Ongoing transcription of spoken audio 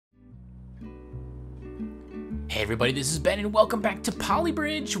Hey everybody, this is Ben and welcome back to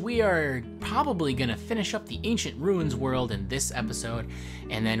Polybridge. We are probably gonna finish up the Ancient Ruins world in this episode,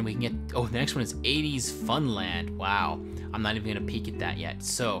 and then we can get, the next one is 80s Funland. Wow, I'm not even gonna peek at that yet.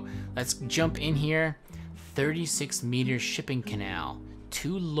 So let's jump in here. 36-meter shipping canal,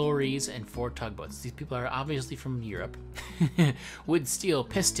 2 lorries and 4 tugboats. These people are obviously from Europe. Wood, steel,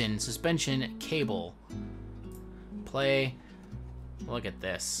 piston, suspension, cable. Play. Look at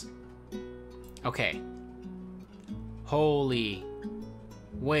this. Okay. Holy.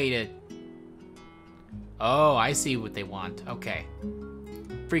 Wait a... Oh, I see what they want. Okay.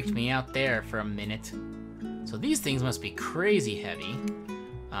 Freaked me out there for a minute. So these things must be crazy heavy.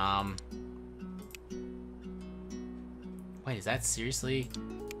 Wait, is that seriously...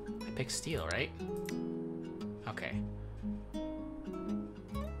 I picked steel, right? Okay.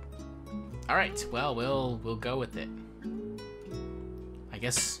 Alright, well, we'll go with it. I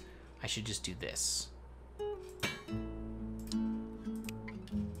guess I should just do this.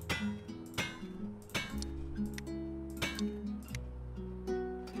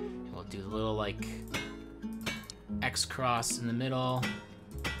 Little like X cross in the middle.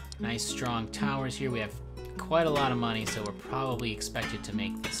 Nice strong towers here. We have quite a lot of money, so we're probably expected to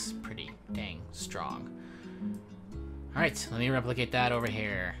make this pretty dang strong. All right, let me replicate that over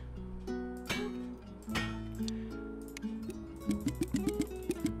here.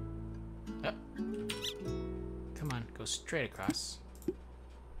 Oh. Come on, go straight across.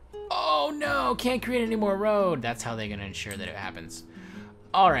 Oh no, can't create any more road. That's how they're gonna ensure that it happens.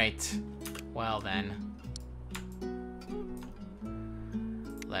 All right, well then.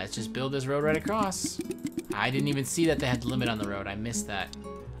 Let's just build this road right across. I didn't even see that they had the limit on the road. I missed that.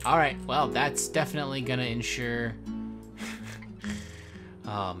 All right, well, that's definitely gonna ensure.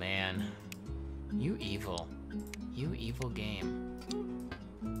 Oh man, you evil game.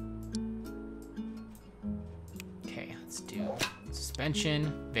 Okay, let's do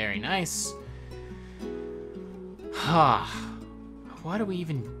suspension, very nice. Ah. What do we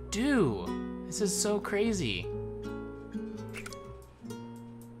even do? This is so crazy.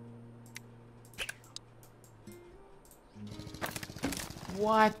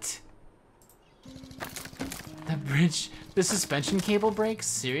 What? The bridge, the suspension cable breaks?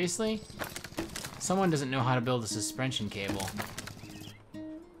 Seriously? Someone doesn't know how to build a suspension cable.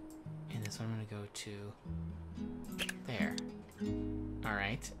 And this one I'm gonna go to there. All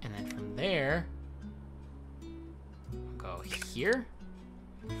right, and then from there, I'll go here.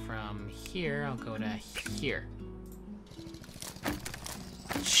 From here, I'll go to here.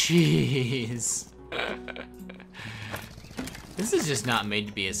 Jeez. This is just not made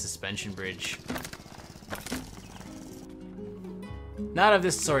to be a suspension bridge. Not of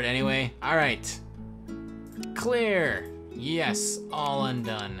this sort, anyway. All right. Clear. Yes, all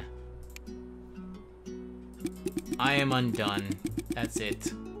undone. I am undone. That's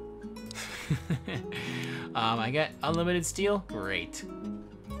it. I got unlimited steel. Great.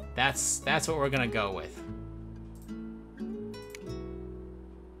 That's what we're gonna go with.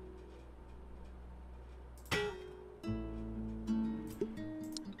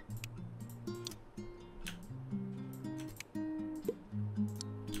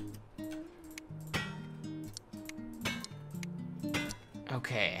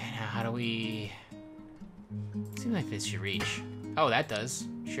 Okay, now how do we... Seems like this should reach. Oh, that does.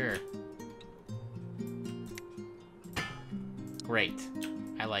 Sure. Great.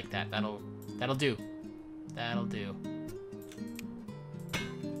 I like that. That'll do. That'll do.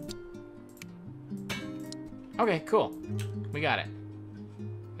 Okay, cool. We got it.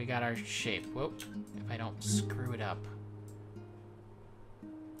 We got our shape. Whoop. If I don't screw it up.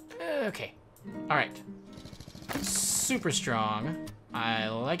 Okay. All right. Super strong. I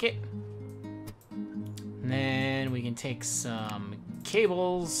like it. And then we can take some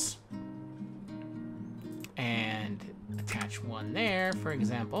cables and attach one there, for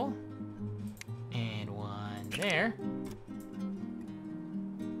example, and one there.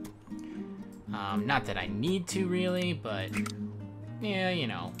 Not that I need to really, but yeah, you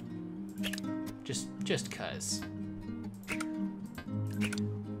know, just 'cause.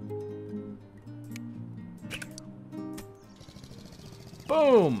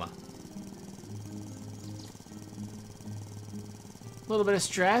 Boom! A little bit of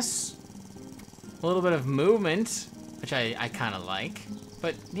stress, a little bit of movement, which I kind of like.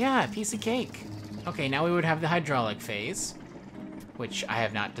 But yeah, piece of cake. Okay, now we would have the hydraulic phase, which I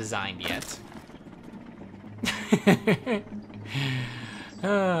have not designed yet.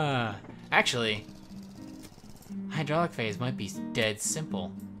 Actually, hydraulic phase might be dead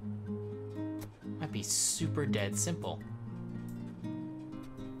simple. Might be super dead simple.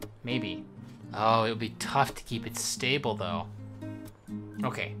 Maybe. Oh, it would be tough to keep it stable, though.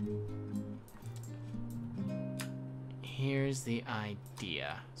 Okay. Here's the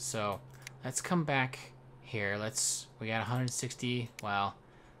idea. So, let's come back here. We got 160. Well,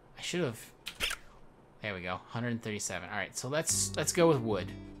 I should have... There we go. 137. All right, so let's go with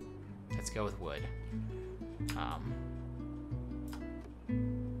wood. Let's go with wood.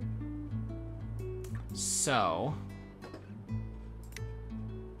 So...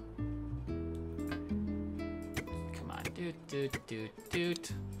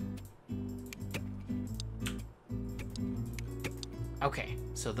 Doot. Okay,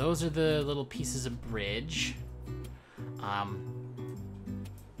 so those are the little pieces of bridge.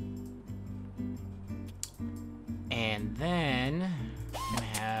 And then we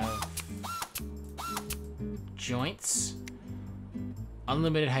have joints,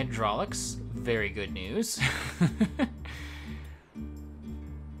 unlimited hydraulics, very good news.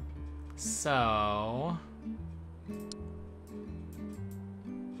 So...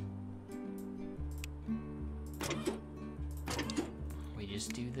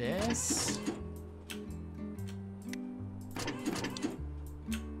 just do this.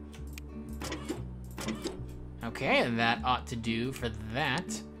 Okay, and that ought to do for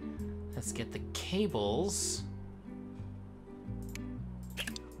that. Let's get the cables.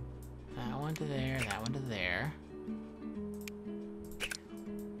 That one to there, that one to there.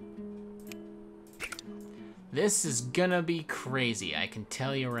 This is gonna be crazy, I can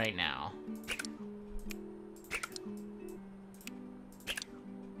tell you right now.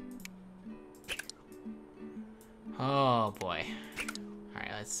 Oh boy.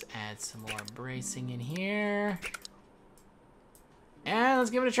 Alright, let's add some more bracing in here. And let's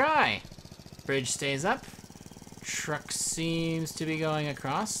give it a try. Bridge stays up. Truck seems to be going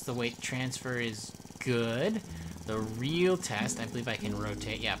across. The weight transfer is good. The real test, I believe I can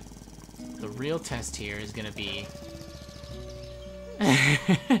rotate. Yeah. The real test here is gonna be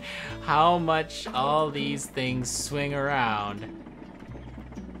how much all these things swing around.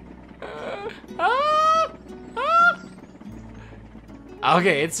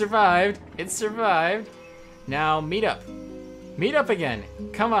 Okay, it survived. It survived. Now, meet up. Meet up again.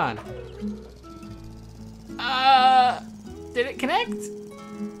 Come on. Did it connect?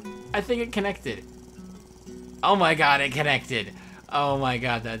 I think it connected. Oh my god, it connected. Oh my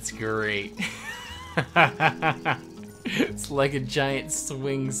god, that's great. It's like a giant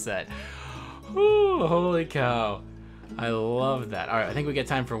swing set. Ooh, holy cow. I love that. All right, I think we got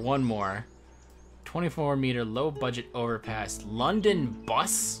time for one more. 24-meter low-budget overpass. London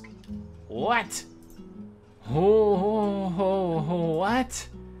bus? What? What?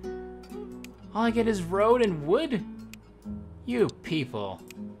 All I get is road and wood? You people.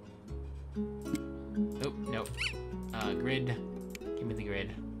 Oh, nope. Grid. Give me the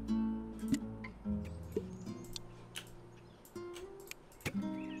grid.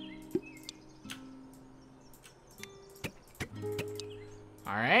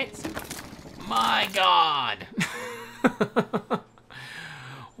 All right. My God!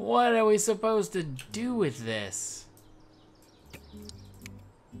 What are we supposed to do with this?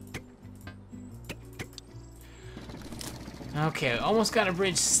 Okay, almost got a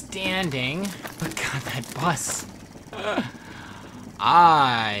bridge standing, but God, that bus.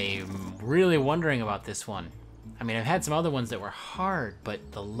 I'm really wondering about this one. I mean, I've had some other ones that were hard,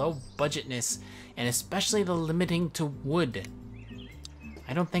 but the low budgetness, and especially the limiting to wood.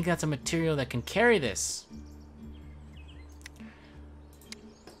 I don't think that's a material that can carry this.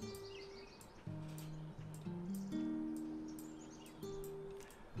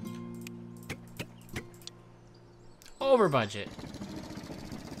 Over budget.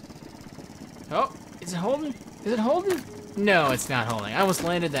 Oh, is it holding? Is it holding? No, it's not holding. I almost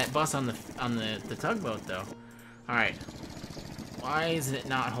landed that bus on the tugboat though. All right. Why is it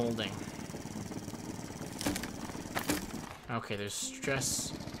not holding? Okay, there's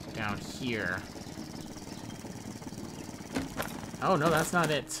stress down here. Oh, no, that's not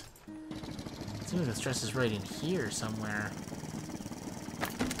it. It seems like the stress is right in here somewhere.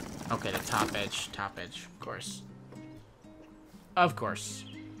 Okay, the top edge, of course. Of course.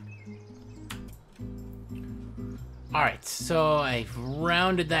 Alright, so I've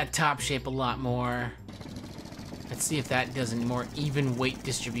rounded that top shape a lot more. Let's see if that does a more even weight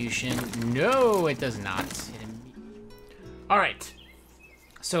distribution. No, it does not. Alright,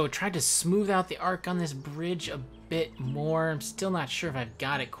 so tried to smooth out the arc on this bridge a bit more. I'm still not sure if I've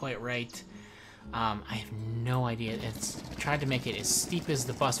got it quite right. I have no idea. It's tried to make it as steep as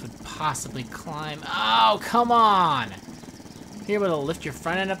the bus would possibly climb. Oh, come on! You're able to lift your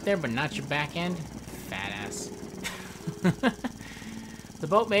front end up there, but not your back end? Fat ass. The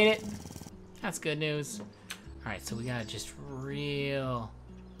boat made it. That's good news. All right, so we gotta just real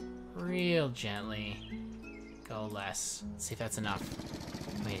gently go less. Let's see if that's enough.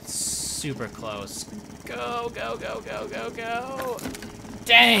 I mean, it's super close. Go, go, go, go, go, go.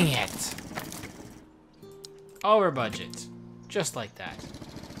 Dang it. Over budget. Just like that.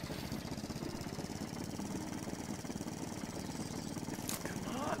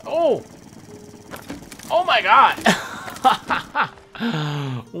 Come on. Oh! Oh my god!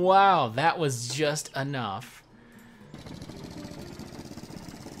 Wow, that was just enough.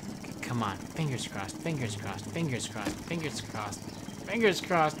 Okay, come on. Fingers crossed, fingers crossed, fingers crossed, fingers crossed, fingers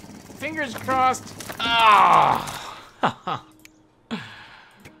crossed, fingers crossed. Ah!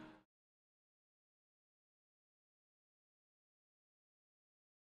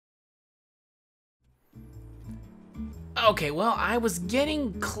 Okay, well, I was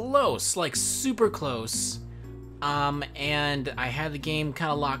getting close, like super close. And I had the game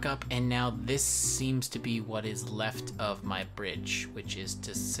kind of lock up, and now this seems to be what is left of my bridge, which is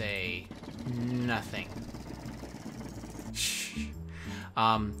to say, nothing.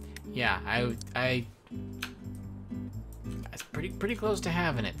 Yeah, I was pretty close to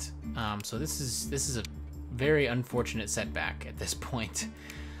having it. So this is a very unfortunate setback at this point.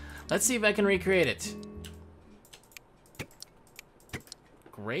 Let's see if I can recreate it.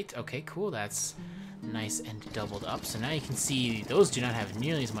 Great. Okay, cool. That's nice and doubled up. So now you can see those do not have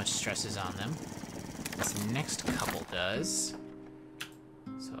nearly as much stresses on them. This next couple does.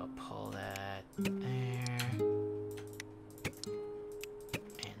 So I'll pull that there.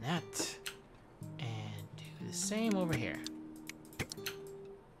 And that. And do the same over here.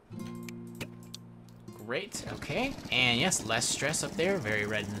 Great. Okay. And yes, less stress up there. Very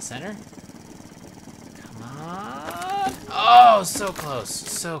red in the center. Come on. Oh, so close.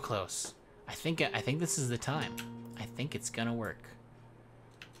 So close. I think this is the time. I think it's gonna work.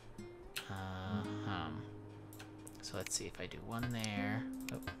 So let's see if I do one there.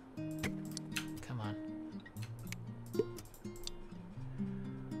 Oh. Come on. Well,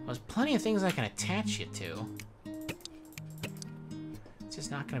 there's plenty of things I can attach you to. It's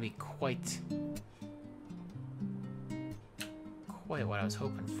just not gonna be quite what I was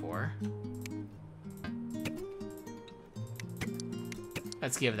hoping for.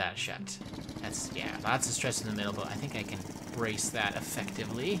 Let's give that a shot. That's, yeah, lots of stress in the middle, but I think I can brace that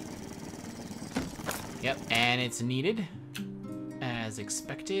effectively. Yep, and it's needed, as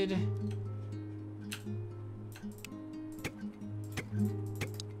expected.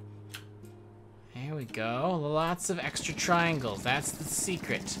 There we go. Lots of extra triangles. That's the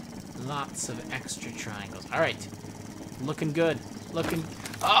secret. Lots of extra triangles. All right, looking good. Looking.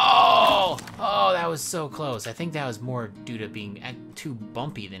 Oh! Oh, that was so close. I think that was more due to being too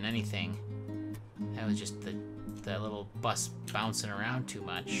bumpy than anything. That was just the little bus bouncing around too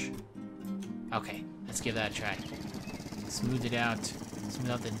much. Okay, let's give that a try. Smooth it out. Smooth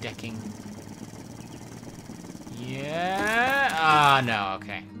out the decking. Yeah. Ah, no.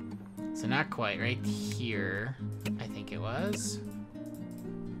 Okay. So not quite. Right here, I think it was.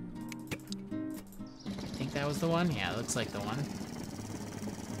 I think that was the one. Yeah, it looks like the one.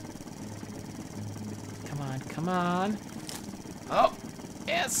 Come on, come on. Oh,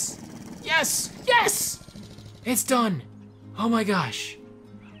 yes, yes, yes! It's done. Oh my gosh,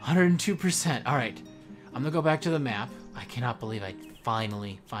 102%. All right, I'm gonna go back to the map. I cannot believe I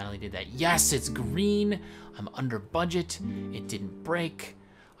finally did that. Yes, it's green. I'm under budget. It didn't break.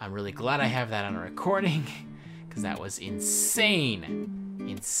 I'm really glad I have that on a recording because that was insane.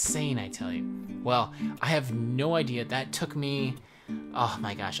 Insane, I tell you. Well, I have no idea. That took me, oh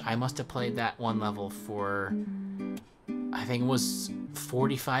my gosh, I must have played that one level for, I think it was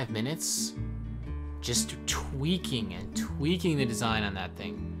 45 minutes. Just tweaking the design on that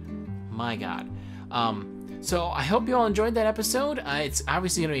thing. My God. So I hope you all enjoyed that episode. It's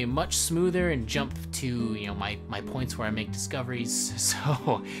obviously going to be much smoother and jump to, you know, my points where I make discoveries.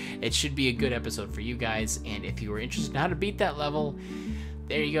 So it should be a good episode for you guys. And if you were interested in how to beat that level,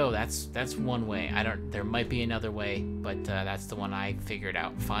 there you go. That's one way. There might be another way, but that's the one I figured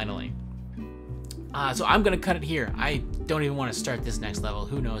out finally. So I'm gonna cut it here. I don't even want to start this next level.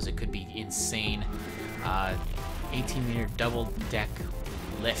 Who knows? It could be insane. 18-meter double deck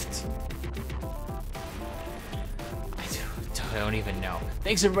lift. I don't even know.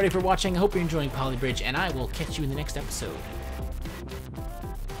 Thanks everybody for watching. I hope you're enjoying Polybridge, and I will catch you in the next episode.